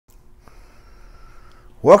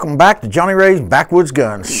Welcome back to Johnny Ray's Backwoods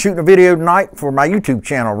Guns. Shooting a video tonight for my YouTube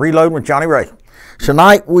channel, Reloading with Johnny Ray.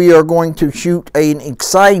 Tonight we are going to shoot an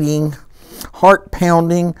exciting,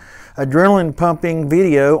 heart-pounding, adrenaline-pumping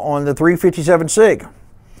video on the 357 SIG.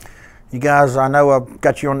 You guys, I know I've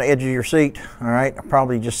got you on the edge of your seat, all right? I'm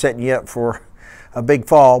probably just setting you up for a big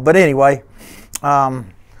fall. But anyway,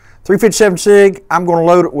 357 SIG, I'm going to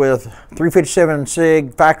load it with 357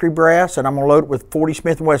 SIG factory brass, and I'm going to load it with 40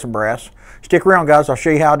 Smith & Wesson brass. Stick around, guys. I'll show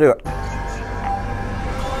you how I do it. All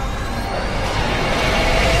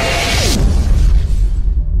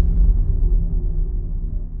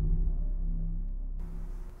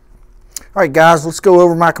right, guys, let's go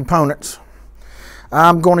over my components.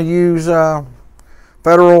 I'm going to use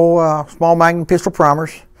Federal small magnum pistol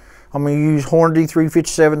primers. I'm going to use Hornady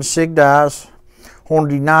 357 SIG dies,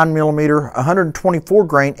 Hornady 9mm 124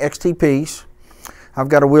 grain XTPs. I've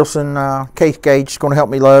got a Wilson case gauge. It's going to help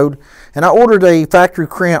me load. And I ordered a factory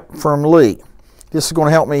crimp from Lee. This is going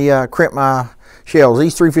to help me crimp my shells.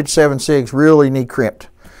 These 357 SIGs really need crimped.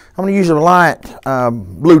 I'm going to use a Reliant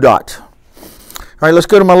blue dot. All right, let's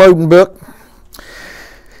go to my loading book.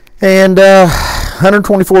 And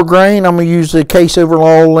 124 grain, I'm going to use the case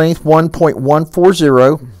overall length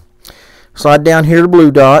 1.140. Slide down here to blue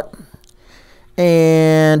dot.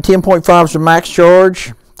 And 10.5 is the max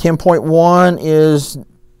charge. 10.1 is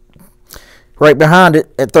right behind it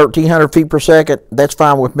at 1,300 feet per second. That's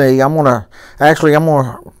fine with me. I'm gonna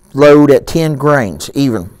load at 10 grains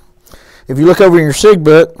even. If you look over in your SIG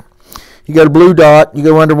book, you go to blue dot, you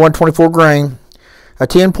go under 124 grain. A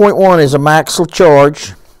 10.1 is a max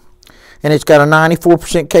charge, and it's got a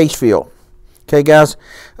 94% case feel. Okay, guys,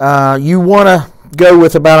 you want to go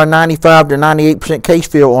with about a 95 to 98% case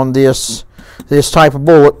feel on this type of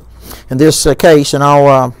bullet in this case, and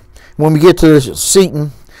I'll when we get to the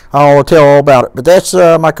seating, I'll tell all about it. But that's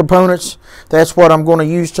my components. That's what I'm going to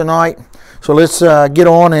use tonight. So let's get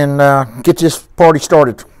on and get this party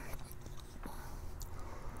started.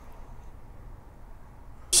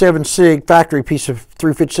 7 SIG factory piece of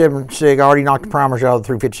 357 SIG. I already knocked the primers out of the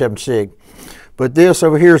 357 SIG. But this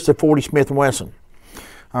over here is the 40 Smith & Wesson.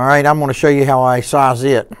 All right, I'm going to show you how I size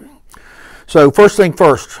it. So first thing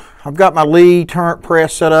first, I've got my Lee turret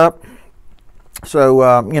press set up.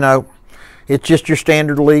 So, you know, it's just your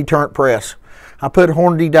standard Lee turret press. I put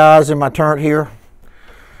Hornady dies in my turret here.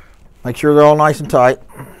 Make sure they're all nice and tight.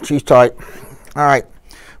 She's tight. All right.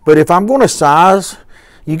 But if I'm going to size,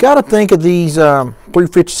 you got to think of these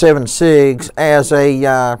 357 SIGs as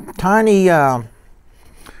a tiny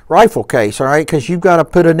rifle case, all right? Because you've got to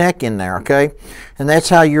put a neck in there, okay? And that's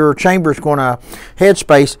how your chamber is going to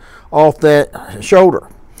headspace off that shoulder.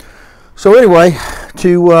 So anyway,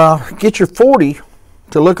 to get your 40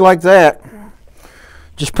 to look like that,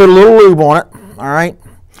 just put a little lube on it, all right?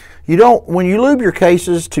 You don't, when you lube your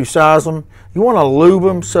cases to size them, you want to lube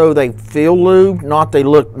them so they feel lubed, not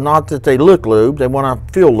that they look lubed. They want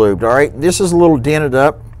to feel lubed, all right? This is a little dented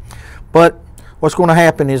up, but what's going to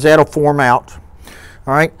happen is that'll form out,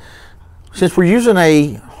 all right? Since we're using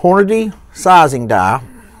a Hornady sizing die,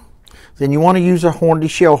 then you want to use a Hornady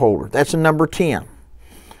shell holder. That's a number 10.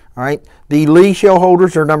 All right, the Lee shell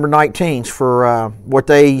holders are number 19s for what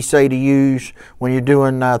they say to use when you're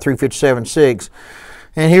doing 357 SIGs.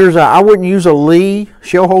 And here's I wouldn't use a Lee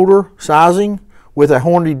shell holder sizing with a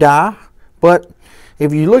Hornady die, but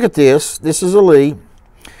if you look at this, this is a Lee,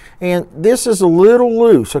 and this is a little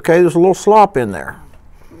loose. Okay, there's a little slop in there.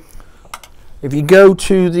 If you go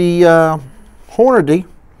to the Hornady,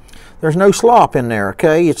 there's no slop in there.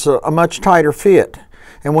 Okay, it's a much tighter fit,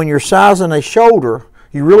 and when you're sizing a shoulder,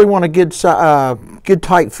 you really want a good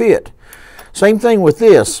tight fit. Same thing with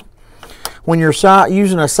this. When you're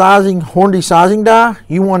using a Hornady sizing die,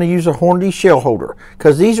 you want to use a Hornady shell holder,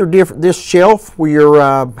 because these are different. This shelf where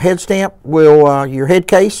your head stamp will, your head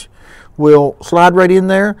case will slide right in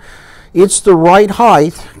there. It's the right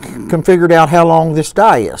height, configured out how long this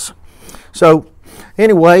die is. So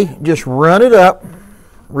anyway, just run it up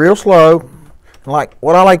real slow. Like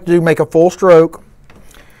what I like to do, make a full stroke.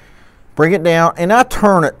 Bring it down, and I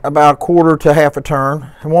turn it about a quarter to half a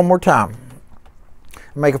turn. And one more time.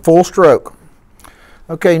 Make a full stroke.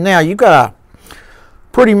 Okay, now you've got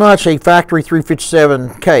pretty much a factory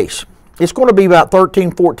 357 case. It's going to be about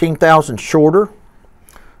 14 thousandths shorter,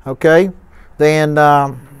 okay, than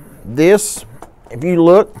this. If you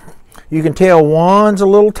look, you can tell one's a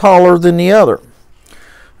little taller than the other. All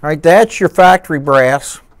right, that's your factory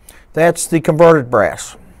brass. That's the converted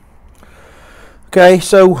brass. Okay,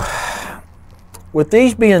 so with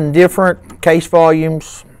these being different case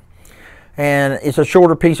volumes and it's a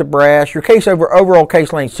shorter piece of brass. Your case overall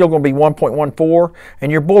case length is still going to be 1.14,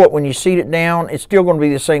 and your bullet, when you seat it down, it's still going to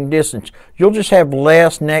be the same distance. You'll just have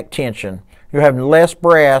less neck tension. You'll have less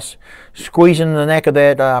brass squeezing the neck of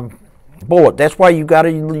that bullet. That's why you got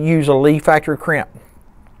to use a Lee factory crimp.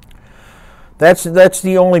 That's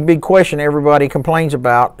the only big question everybody complains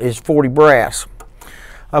about is 40 brass.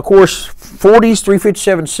 Of course, 40s,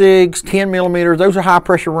 357 SIGs, 10 millimeters, those are high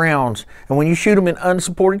pressure rounds. And when you shoot them in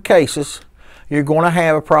unsupported cases, you're going to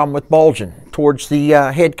have a problem with bulging towards the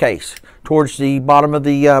head case, towards the bottom of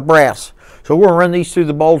the brass. So we're going to run these through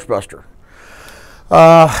the bulge buster.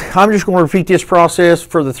 I'm just going to repeat this process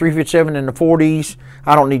for the 357 and the 40s.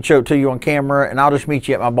 I don't need to show it to you on camera, and I'll just meet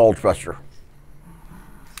you at my bulge buster.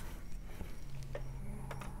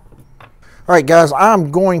 All right, guys,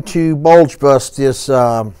 I'm going to bulge bust this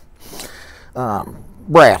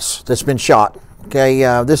brass that's been shot. Okay,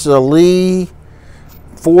 this is a Lee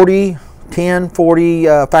 40, 10, 40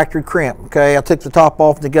 factory crimp. Okay, I took the top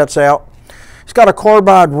off and the guts out. It's got a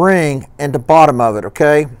carbide ring at the bottom of it.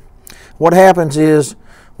 Okay, what happens is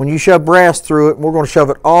when you shove brass through it, we're going to shove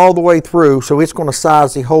it all the way through, so it's going to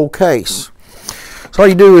size the whole case. So all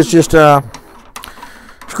you do is just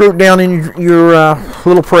screw it down in your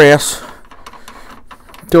little press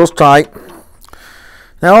till it's tight.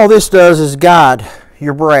 Now all this does is guide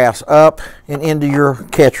your brass up and into your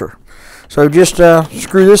catcher. So just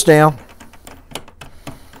screw this down.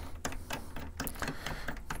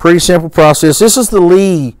 Pretty simple process. This is the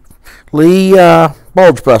Lee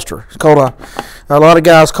bulge buster. It's called a lot of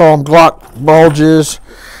guys call them Glock bulges,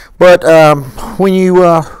 but when you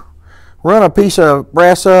run a piece of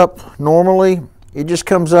brass up normally, it just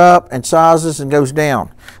comes up and sizes and goes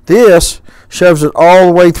down. This shoves it all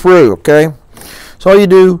the way through. Okay, so all you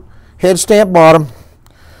do, head stamp bottom,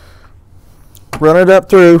 run it up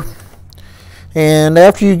through, and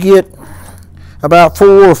after you get about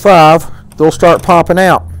 4 or 5, they'll start popping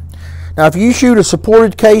out. Now if you shoot a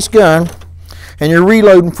supported case gun and you're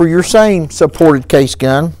reloading for your same supported case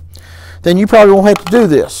gun, then you probably won't have to do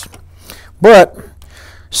this. But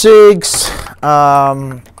SIGs,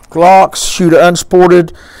 Glocks, shoot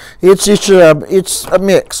unsupported, it's a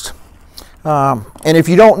mixed. And if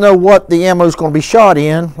you don't know what the ammo is going to be shot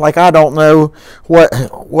in, like I don't know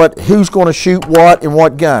who's going to shoot what in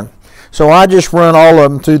what gun, so I just run all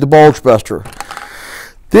of them through the bulge buster.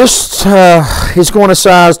 This is going to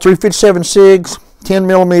size 357 SIGs, 10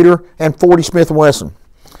 millimeter, and 40 Smith & Wesson.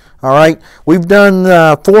 All right, we've done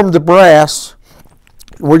formed the brass.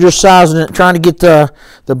 We're just sizing it, trying to get the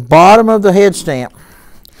bottom of the head stamp,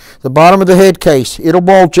 the bottom of the head case. It'll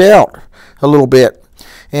bulge out a little bit,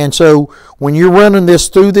 and so when you're running this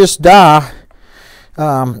through this die,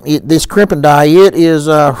 this crimping die, it is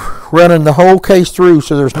running the whole case through,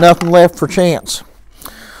 so there's nothing left for chance.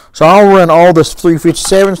 So I'll run all the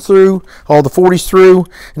 357s through, all the 40s through,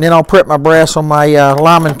 and then I'll prep my brass on my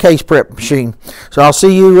Lyman case prep machine. So I'll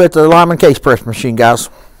see you at the Lyman case prep machine, guys.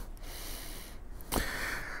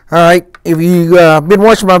 All right, if you've been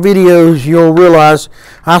watching my videos, you'll realize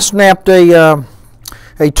I snapped a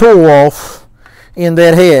tool off in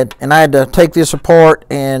that head, and I had to take this apart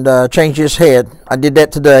and change this head. I did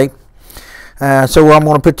that today, so I'm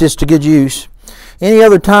going to put this to good use. Any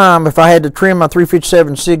other time, if I had to trim my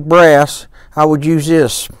 357 SIG brass, I would use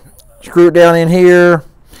this. Screw it down in here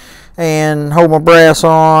and hold my brass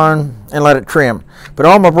on and let it trim. But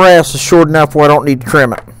all my brass is short enough where I don't need to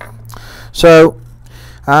trim it. So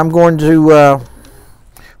I'm going to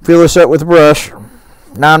fill this up with a brush,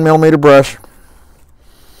 9mm brush.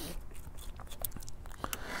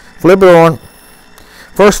 Flip it on.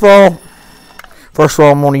 First of all,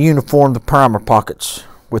 I'm going to uniform the primer pockets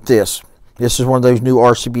with this. This is one of those new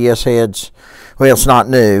RCBS heads. Well, it's not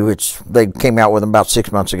new. They came out with them about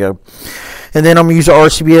 6 months ago. And then I'm going to use the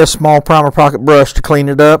RCBS small primer pocket brush to clean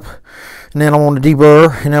it up. And then I'm going to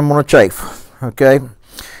deburr, and then I'm going to chafe. Okay.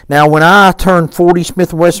 Now, when I turn 40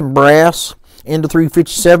 Smith & Wesson brass into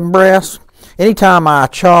 357 brass, anytime I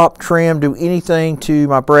chop, trim, do anything to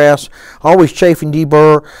my brass, I always chafe and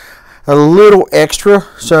deburr a little extra,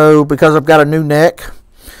 so because I've got a new neck.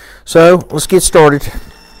 So let's get started.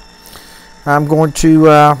 I'm going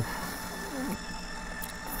to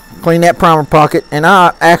clean that primer pocket, and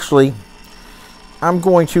I'm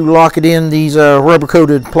going to lock it in these rubber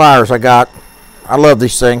coated pliers I got. I love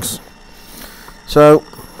these things. So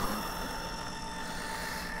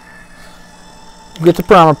get the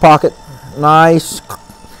primer pocket nice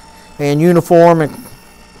and uniform and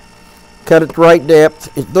cut it the right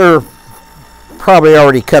depth. They're probably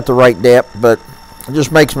already cut the right depth, but it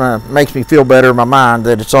just makes me feel better in my mind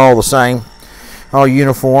that it's all the same, all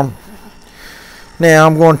uniform. Now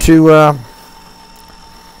I'm going to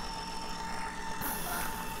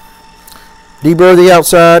Deburr the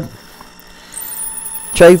outside,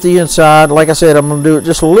 chafe the inside. Like I said, I'm going to do it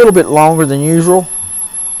just a little bit longer than usual.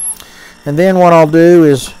 And then what I'll do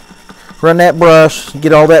is run that brush,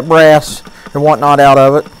 get all that brass and whatnot out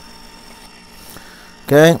of it.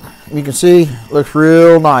 Okay, you can see, looks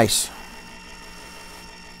real nice.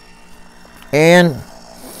 And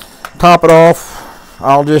top it off,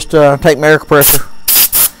 I'll just take my air compressor,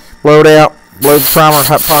 blow it out, blow the primer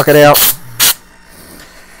pocket out.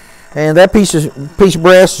 And that piece of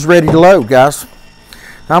brass is ready to load, guys.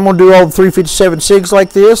 Now I'm going to do all the 357 SIGs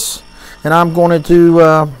like this, and I'm going to do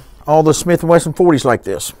all the Smith & Wesson 40s like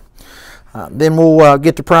this. Then we'll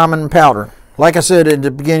get to priming and powder. Like I said at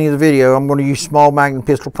the beginning of the video, I'm going to use small Magnum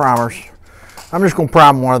pistol primers. I'm just going to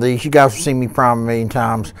prime one of these. You guys have seen me prime a million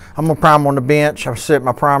times. I'm going to prime on the bench. I've set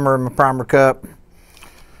my primer in my primer cup.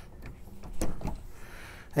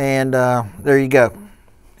 And there you go.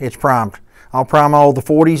 It's primed. I'll prime all the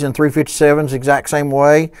 40s and 357s exact same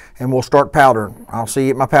way, and we'll start powdering. I'll see you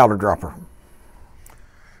at my powder dropper. All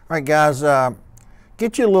right, guys,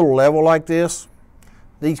 get you a little level like this.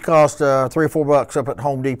 These cost $3 or $4 up at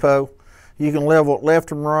Home Depot. You can level it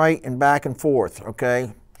left and right and back and forth,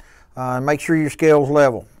 okay? Make sure your scale's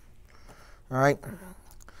level. All right.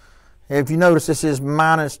 If you notice, this is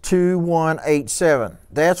 -2187.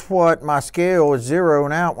 That's what my scale is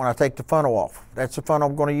zeroing out when I take the funnel off. That's the funnel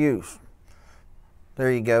I'm going to use. There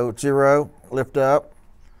you go, it's 0, lift up,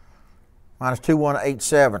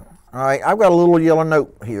 -2187. All right, I've got a little yellow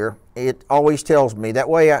note here. It always tells me. That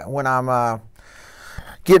way, when I'm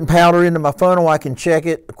getting powder into my funnel, I can check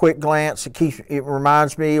it, a quick glance. It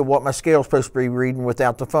reminds me of what my scale's supposed to be reading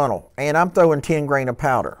without the funnel. And I'm throwing 10 grain of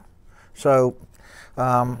powder. So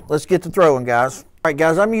let's get to throwing, guys. All right,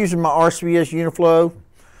 guys, I'm using my RCBS Uniflow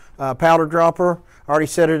powder dropper. I already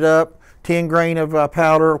set it up. 10 grain of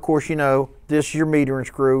powder. Of course, you know, this is your metering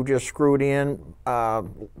screw. Just screw it in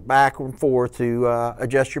back and forth to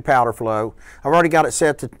adjust your powder flow. I've already got it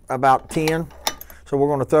set to about 10. So we're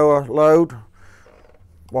going to throw a load.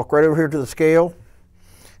 Walk right over here to the scale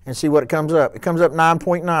and see what it comes up. It comes up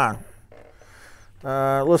 9.9.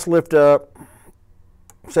 Let's lift up,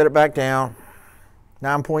 set it back down,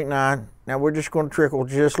 9.9. Now we're just going to trickle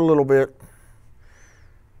just a little bit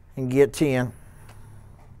and get 10.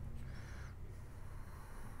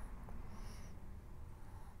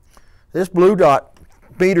 This blue dot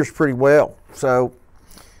meters pretty well, so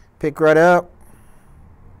pick right up,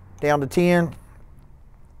 down to 10.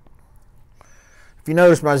 If you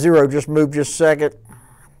notice, my 0 just moved just a second.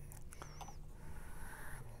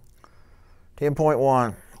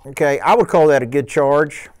 10.1. Okay, I would call that a good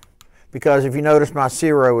charge because if you notice, my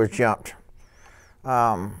 0 has jumped.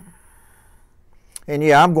 And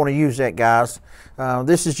yeah, I'm going to use that, guys.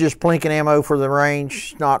 This is just plinking ammo for the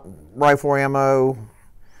range, not rifle ammo,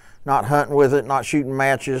 not hunting with it, not shooting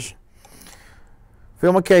matches.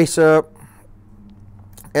 Fill my case up.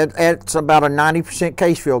 It's about a 90%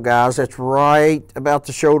 case fill, guys. That's right about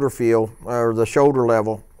the shoulder feel, or the shoulder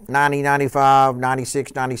level. 90, 95,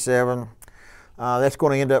 96, 97. That's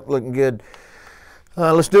going to end up looking good.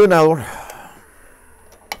 Let's do another one.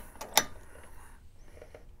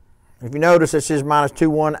 If you notice, it says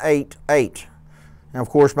 -2188. And of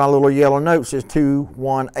course, my little yellow note says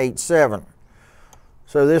 2187.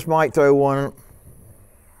 So this might throw one.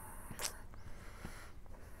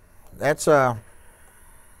 That's rather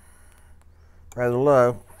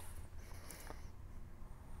low.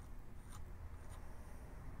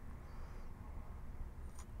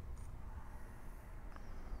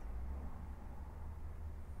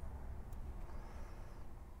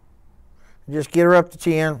 Just get her up to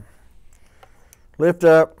 10. Lift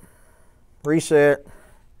up, reset.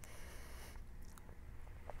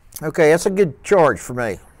 Okay, that's a good charge for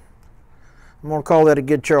me. I'm going to call that a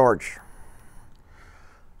good charge.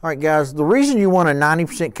 All right, guys, the reason you want a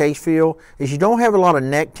 90% case fill is you don't have a lot of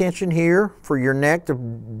neck tension here for your neck to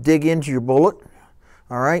dig into your bullet.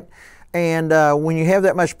 All right, and when you have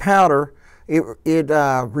that much powder, it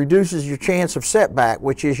reduces your chance of setback,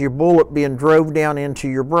 which is your bullet being drove down into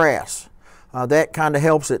your brass. That kind of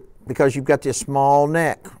helps it because you've got this small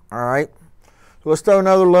neck. All right, so let's throw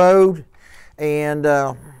another load. And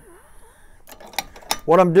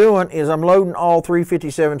what I'm doing is I'm loading all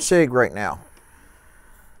 357 SIG right now.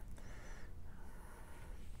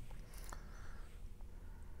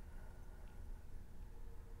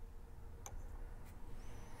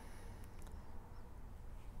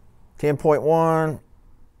 .1.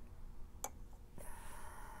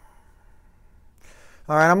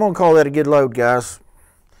 All right, I'm going to call that a good load, guys.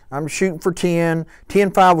 I'm shooting for 10.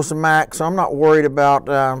 10.5 was the max, so I'm not worried about,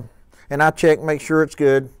 and I check, make sure it's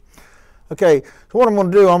good. Okay, so what I'm going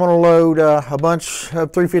to do, I'm going to load a bunch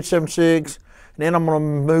of 357 SIGs, and then I'm going to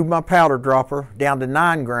move my powder dropper down to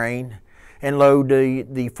 9 grain and load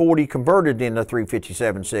the 40 converted into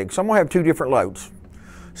 357 SIG. So I'm going to have 2 different loads.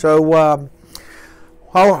 So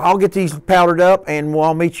I'll get these powdered up, and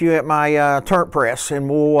I'll meet you at my turn press, and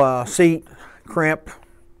we'll seat, crimp,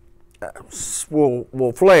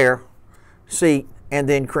 we'll flare, seat, and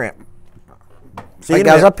then crimp. See, hey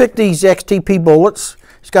guys, I picked these XTP bullets.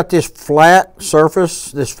 It's got this flat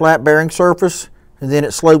surface, this flat bearing surface, and then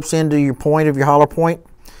it slopes into your point of your hollow point,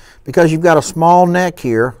 because you've got a small neck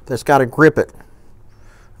here that's got to grip it.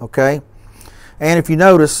 Okay, and if you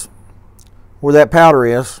notice where that powder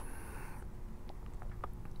is,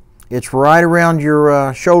 it's right around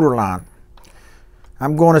your shoulder line.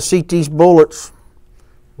 I'm going to seat these bullets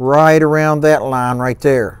right around that line right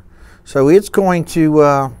there. So it's going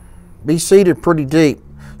to be seated pretty deep.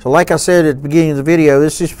 So like I said at the beginning of the video,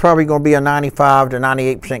 this is probably going to be a 95 to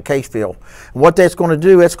 98% case fill. And what that's going to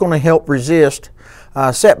do, that's going to help resist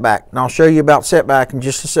setback. And I'll show you about setback in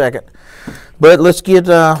just a second. But let's get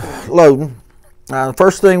loading. The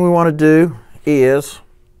first thing we want to do is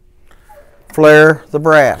flare the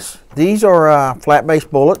brass. These are flat base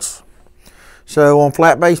bullets. So on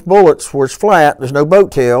flat base bullets, where it's flat, there's no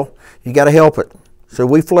boat tail, you got to help it. So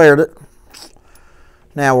we flared it.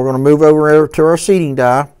 Now we're going to move over to our seating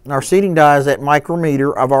die. And our seating die is at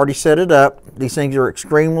micrometer. I've already set it up. These things are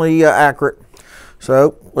extremely accurate.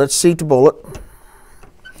 So let's seat the bullet.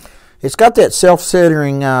 It's got that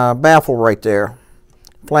self-centering baffle right there,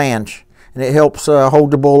 flange, and it helps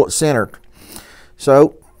hold the bullet centered.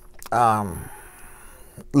 So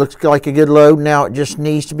looks like a good load. Now it just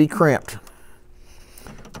needs to be crimped.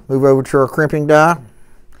 Move over to our crimping die,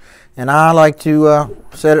 and I like to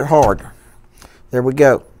set it hard. There we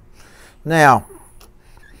go. Now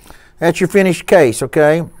that's your finished case.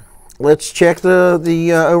 Okay, let's check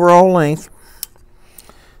the overall length.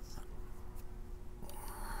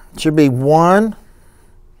 It should be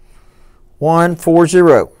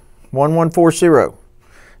 1140.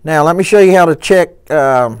 Now let me show you how to check.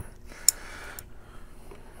 Go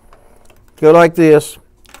like this,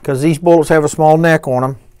 because these bullets have a small neck on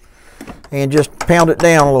them, and just pound it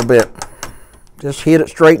down a little bit. Just hit it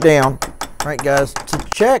straight down. All right, guys, to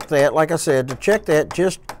check that, like I said, to check that,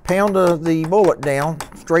 just pound the bullet down,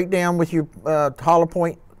 straight down with your hollow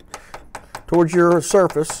point towards your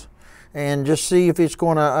surface, and just see if it's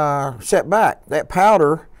going to set back. That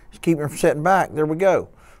powder is keeping it from setting back. There we go,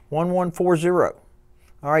 1140. All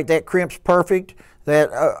right, that crimp's perfect. That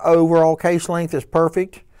overall case length is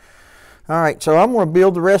perfect. All right, so I'm going to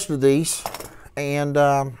build the rest of these, and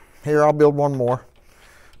here, I'll build one more.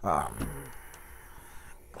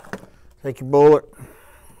 Take your bullet,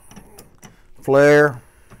 flare,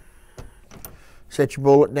 set your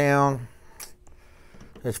bullet down.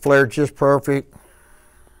 It's flared just perfect.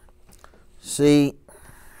 Seat.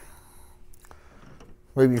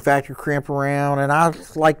 Move your factory crimp around, and I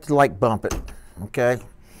like to bump it, okay?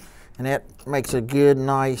 And that makes a good,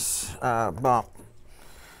 nice bump.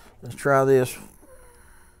 Let's try this.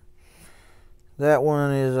 That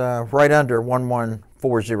one is right under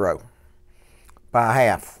 1140 by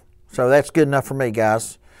half. So that's good enough for me,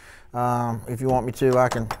 guys. If you want me to, I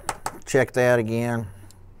can check that again.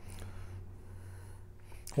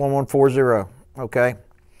 1140, okay?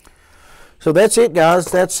 So that's it, guys.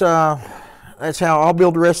 That's how I'll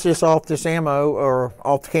build the rest of this off this ammo, or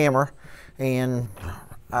off the camera. And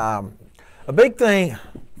a big thing,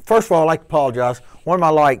 first of all, I'd like to apologize. One of my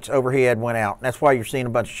lights overhead went out. That's why you're seeing a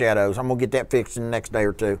bunch of shadows. I'm going to get that fixed in the next day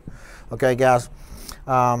or two. Okay, guys?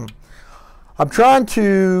 I'm trying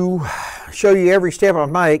to show you every step I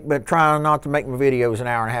make, but trying not to make my videos an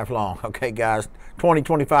hour and a half long. Okay, guys?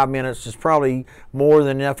 20-25 minutes is probably more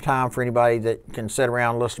than enough time for anybody that can sit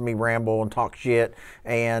around and listen to me ramble and talk shit.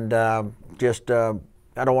 And I don't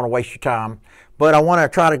want to waste your time. But I want to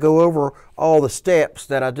try to go over all the steps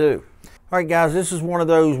that I do. All right, guys, this is one of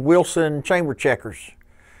those Wilson chamber checkers.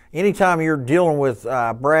 Anytime you're dealing with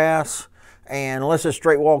brass, and unless it's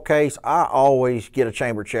straight wall case, I always get a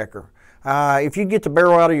chamber checker. If you get the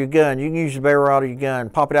barrel out of your gun, you can use the barrel out of your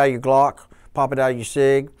gun, pop it out of your Glock, pop it out of your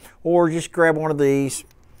SIG, or just grab one of these,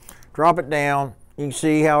 drop it down. You can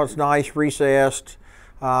see how it's nice, recessed.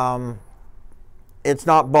 It's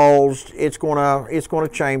not bulged. It's gonna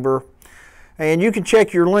chamber, and you can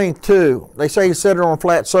check your length too. They say you set it on a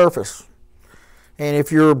flat surface, and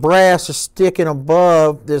if your brass is sticking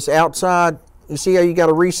above this outside, you see how you got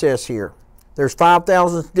a recess here. There's 5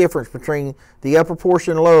 thousandths difference between the upper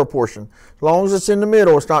portion and the lower portion. As long as it's in the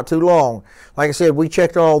middle, it's not too long. Like I said, we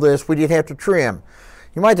checked all this. We did have to trim.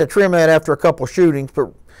 You might have to trim that after a couple of shootings,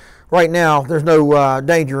 but right now there's no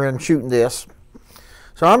danger in shooting this.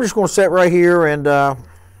 So I'm just going to sit right here and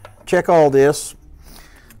check all this.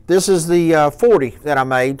 This is the 40 that I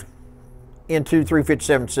made into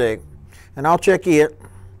 357 SIG, and I'll check it.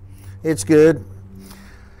 It's good.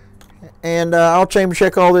 And I'll chamber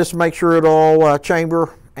check all this and make sure it'll all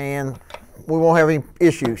chamber and we won't have any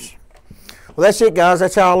issues. Well, that's it, guys.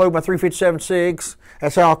 That's how I load my 357 SIGs.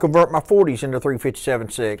 That's how I'll convert my 40s into 357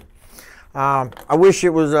 SIG. I wish it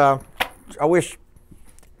was, I wish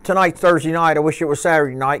tonight's Thursday night, I wish it was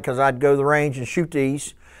Saturday night, because I'd go to the range and shoot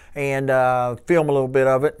these and film a little bit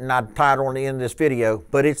of it, and I'd tie it on the end of this video.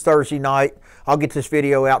 But it's Thursday night. I'll get this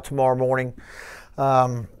video out tomorrow morning.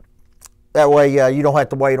 That way you don't have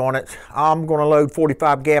to wait on it. I'm going to load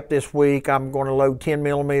 45 gap this week. I'm going to load 10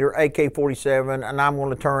 millimeter AK-47, and I'm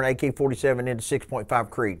going to turn AK-47 into 6.5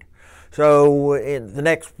 Creed. So in the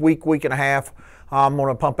next week, week and a half, I'm going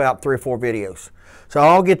to pump out 3 or 4 videos. So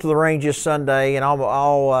I'll get to the range this Sunday, and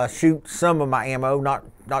I'll shoot some of my ammo,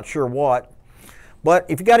 not sure what. But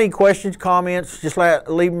if you got any questions, comments, just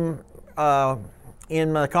leave them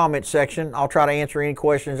in the comments section. I'll try to answer any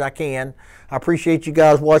questions I can. I appreciate you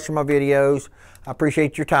guys watching my videos. I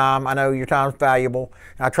appreciate your time. I know your time is valuable.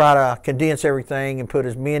 I try to condense everything and put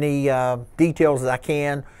as many details as I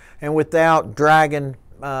can, and without dragging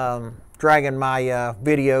my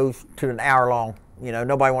videos to an hour long. You know,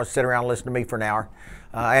 nobody wants to sit around and listen to me for an hour.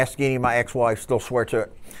 Ask any of my ex-wives, they'll swear to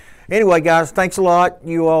it. Anyway, guys, thanks a lot.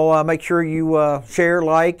 You all make sure you share,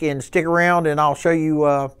 like, and stick around, and I'll show you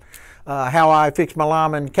how I fixed my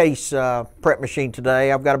Lyman case prep machine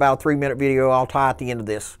today. I've got about a 3-minute video I'll tie at the end of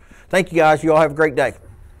this. Thank you, guys. You all have a great day.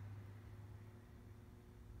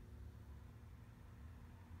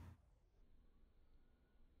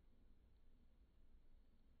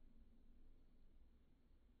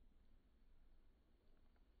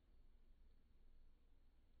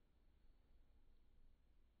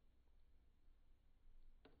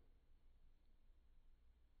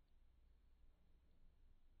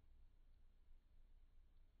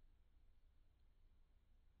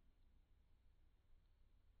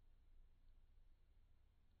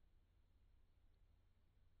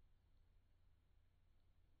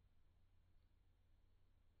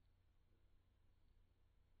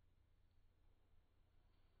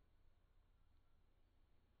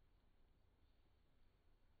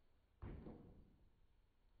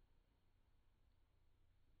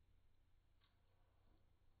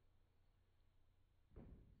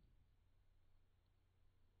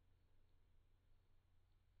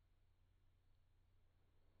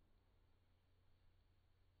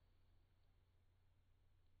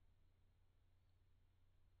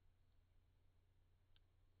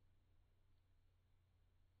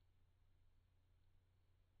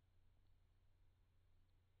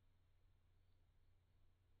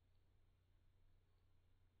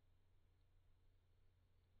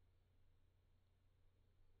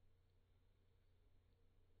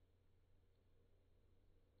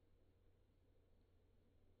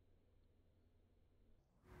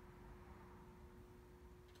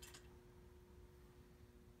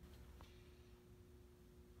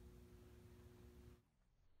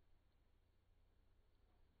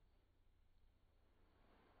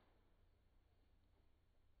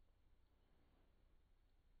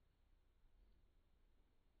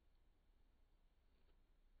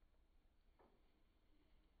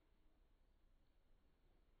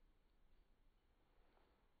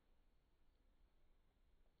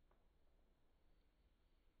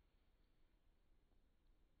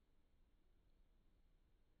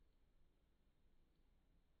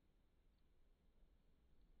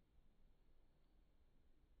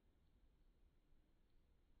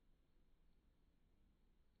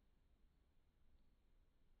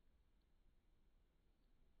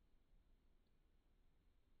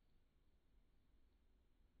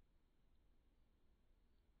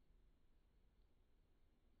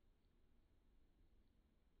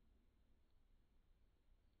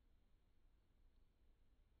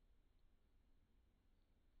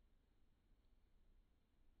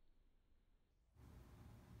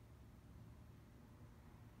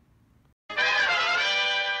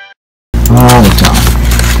 All the time.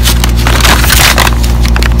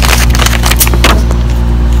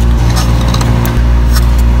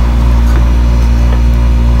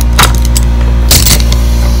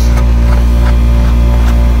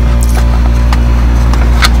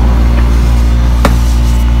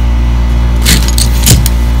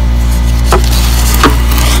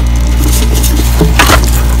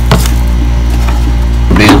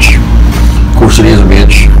 Bench. Of course it is a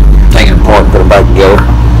bench. Take it apart, put it back together.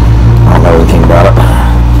 I don't know anything about it.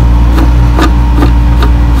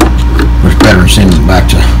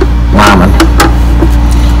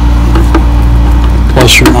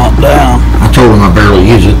 Plus you're not down. I told them I barely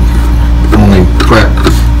use it. Only prep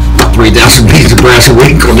 3,000 pieces of brass a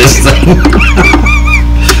week on this thing.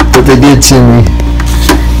 But they did send me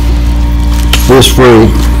this free.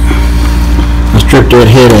 I stripped that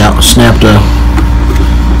head out, snapped a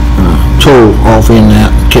tool off in that,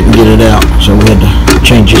 couldn't get it out, so we had to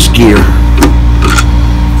change this gear.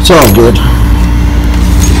 It's all good.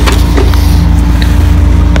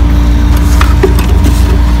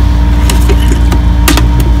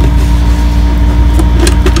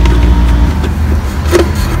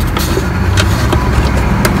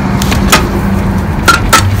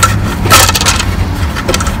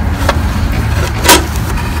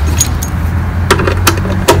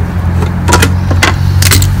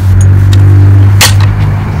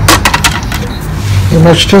 Not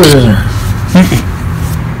much to it, is there?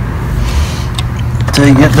 Till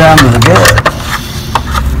you get down to the gut.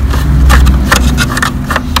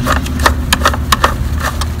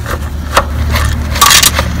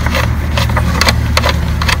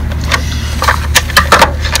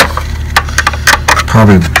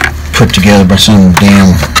 Probably put together by some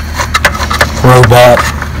damn robot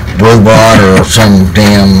or some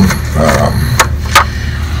damn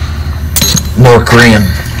North Korean.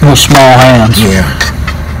 Little small hands. Yeah.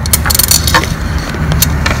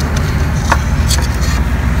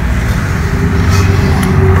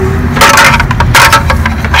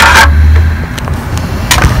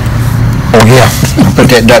 Oh yeah, I put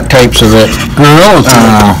that duct tape so that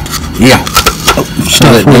yeah, so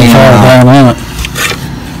that down in it.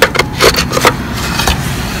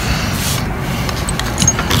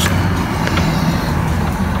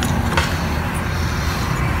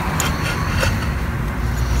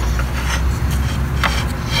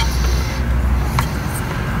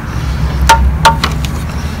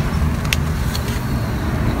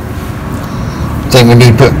 Think we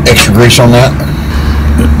need to put extra grease on that?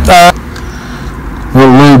 A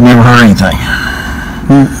little lube never hurt anything.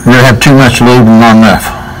 You ever have too much lube and not enough?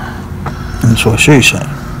 That's what she said.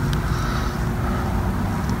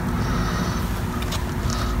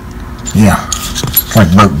 Yeah,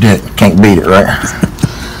 like broke dick, can't beat it, right?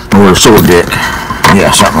 Or a sore dick.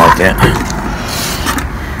 Yeah, something like that.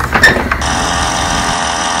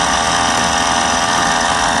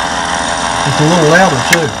 It's a little louder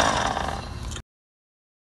too.